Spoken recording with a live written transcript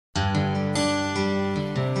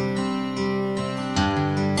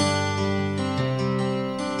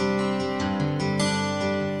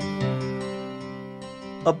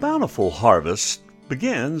A bountiful harvest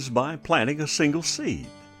begins by planting a single seed.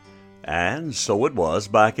 And so it was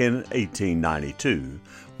back in 1892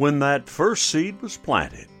 when that first seed was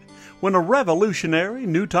planted, when a revolutionary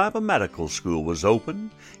new type of medical school was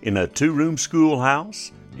opened in a two-room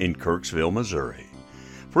schoolhouse in Kirksville, Missouri.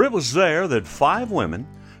 For it was there that 5 women,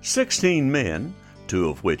 16 men, 2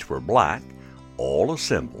 of which were black, all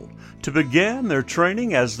assembled to begin their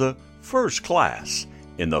training as the first class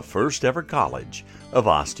in the first ever college of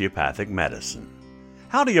osteopathic medicine.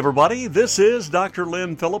 Howdy everybody, this is Dr.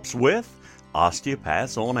 Lynn Phillips with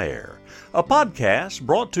Osteopaths on Air, a podcast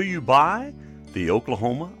brought to you by the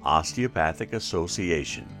Oklahoma Osteopathic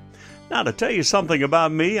Association. Now, to tell you something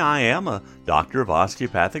about me, I am a doctor of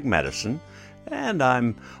osteopathic medicine, and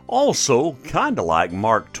I'm also kind of like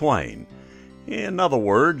Mark Twain. In other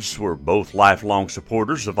words, we're both lifelong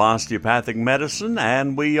supporters of osteopathic medicine,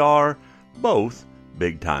 and we are both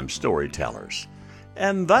big-time storytellers.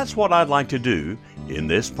 And that's what I'd like to do in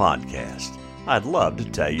this podcast. I'd love to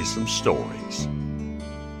tell you some stories.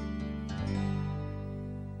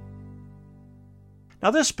 Now,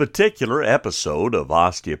 this particular episode of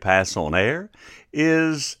Osteopaths on Air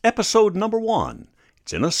is episode number 1.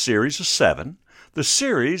 It's in a series of 7. The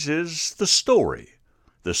series is The Story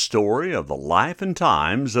of the life and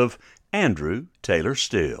times of Andrew Taylor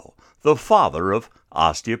Still, the father of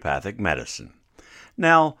osteopathic medicine.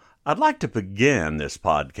 Now, I'd like to begin this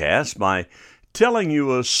podcast by telling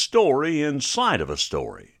you a story inside of a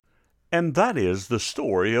story. And that is the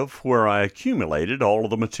story of where I accumulated all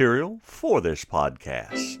of the material for this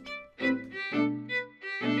podcast.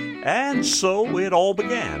 And so it all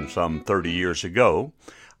began some 30 years ago.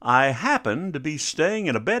 I happened to be staying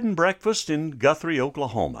in a bed and breakfast in Guthrie,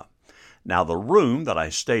 Oklahoma. Now, the room that I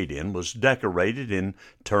stayed in was decorated in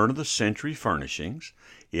turn-of-the-century furnishings.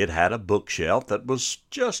 It had a bookshelf that was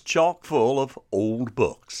just chock full of old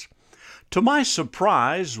books. To my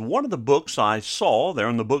surprise, one of the books I saw there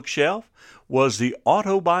on the bookshelf was the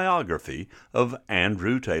autobiography of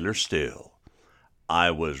Andrew Taylor Still.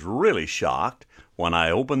 I was really shocked when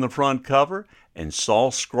I opened the front cover and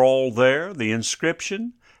saw scrawled there the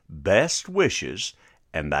inscription, "Best Wishes,"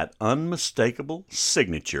 and that unmistakable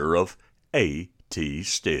signature of A.T.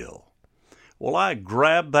 Still. Well, I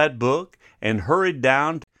grabbed that book and hurried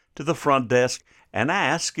down to the front desk and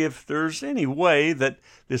asked if there's any way that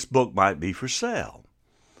this book might be for sale.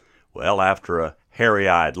 Well, after a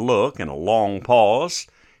hairy-eyed look and a long pause,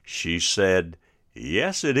 she said,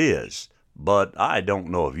 "Yes, it is, but I don't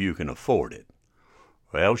know if you can afford it."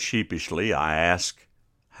 Well, sheepishly, I asked,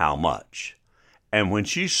 "How much?" And when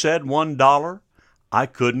she said $1, I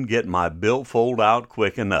couldn't get my billfold out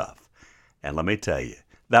quick enough. And let me tell you,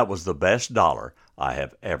 that was the best dollar I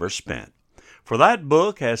have ever spent. For that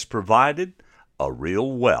book has provided a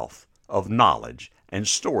real wealth of knowledge and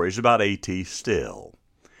stories about A.T. Still.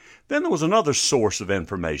 Then there was another source of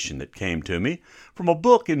information that came to me from a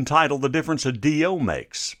book entitled The Difference a D.O.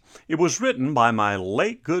 Makes. It was written by my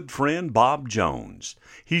late good friend Bob Jones.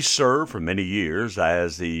 He served for many years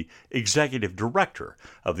as the executive director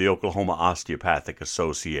of the Oklahoma Osteopathic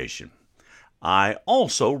Association. I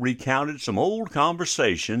also recounted some old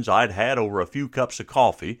conversations I'd had over a few cups of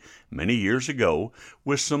coffee many years ago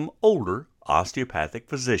with some older osteopathic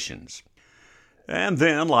physicians. And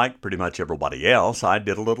then, like pretty much everybody else, I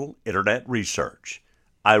did a little internet research.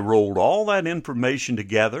 I rolled all that information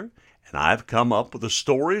together, and I've come up with the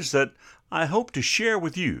stories that I hope to share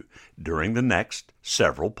with you during the next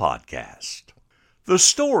several podcasts. The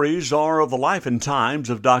stories are of the life and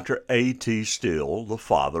times of Dr. A.T. Still, the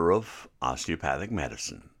father of osteopathic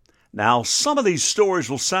medicine. Now, some of these stories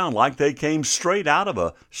will sound like they came straight out of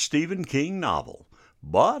a Stephen King novel,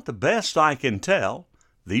 but the best I can tell,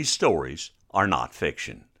 these stories are not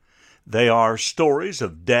fiction. They are stories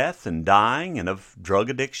of death and dying and of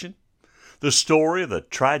drug addiction. The story of the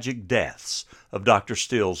tragic deaths of Dr.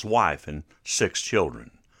 Still's wife and 6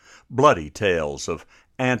 children. Bloody tales of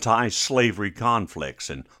anti-slavery conflicts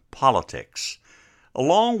and politics,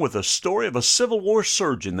 along with a story of a Civil War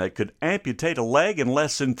surgeon that could amputate a leg in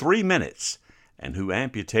less than 3 minutes, and who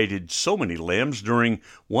amputated so many limbs during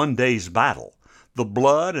one day's battle, the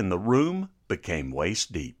blood in the room became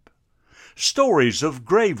waist-deep. Stories of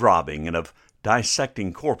grave robbing and of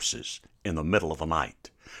dissecting corpses in the middle of the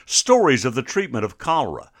night. Stories of the treatment of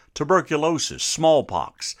cholera, tuberculosis,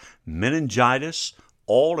 smallpox, meningitis,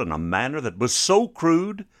 all in a manner that was so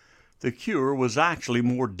crude, the cure was actually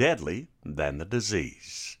more deadly than the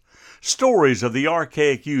disease. Stories of the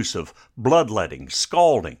archaic use of bloodletting,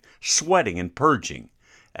 scalding, sweating, and purging,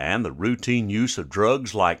 and the routine use of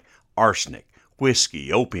drugs like arsenic,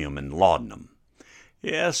 whiskey, opium, and laudanum.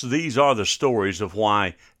 Yes, these are the stories of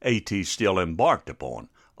why A.T. Still embarked upon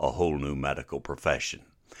a whole new medical profession.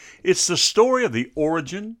 It's the story of the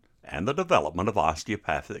origin and the development of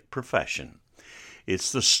osteopathic profession.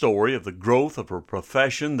 It's the story of the growth of a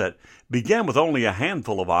profession that began with only a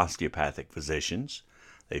handful of osteopathic physicians.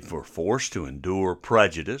 They were forced to endure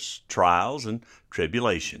prejudice, trials, and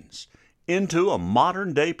tribulations, into a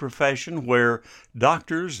modern-day profession where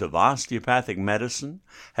doctors of osteopathic medicine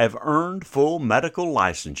have earned full medical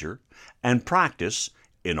licensure and practice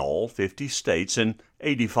in all 50 states and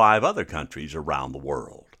 85 other countries around the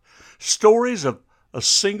world. Stories of a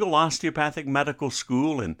single osteopathic medical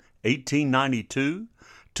school in 1892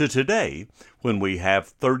 to today, when we have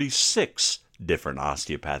 36 different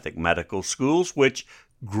osteopathic medical schools which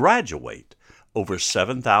graduate over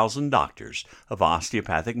 7,000 doctors of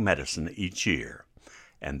osteopathic medicine each year,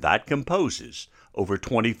 and that composes over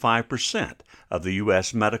 25% of the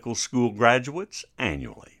U.S. medical school graduates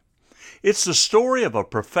annually. It's the story of a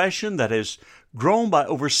profession that has grown by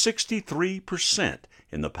over 63%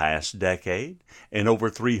 in the past decade and over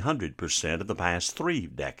 300% in the past 3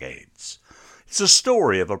 decades. It's a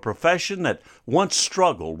story of a profession that once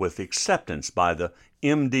struggled with acceptance by the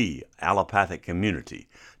MD allopathic community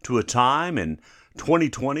to a time in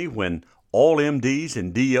 2020 when all MDs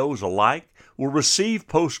and DOs alike will receive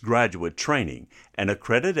postgraduate training and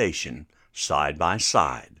accreditation side by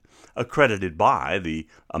side, accredited by the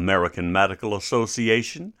American Medical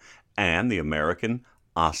Association and the American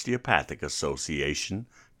Osteopathic Association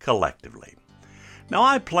collectively. Now,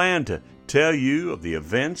 I plan to tell you of the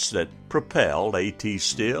events that propelled A.T.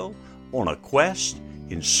 Still on a quest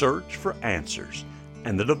in search for answers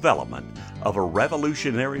and the development of a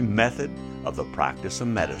revolutionary method of the practice of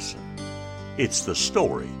medicine. It's the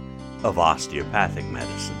story of osteopathic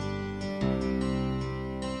medicine.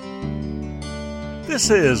 This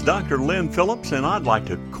is Dr. Lynn Phillips, and I'd like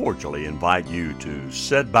to cordially invite you to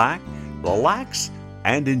sit back, relax,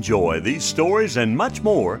 and enjoy these stories and much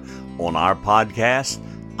more on our podcast,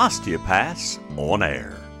 Osteopaths on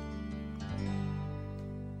Air.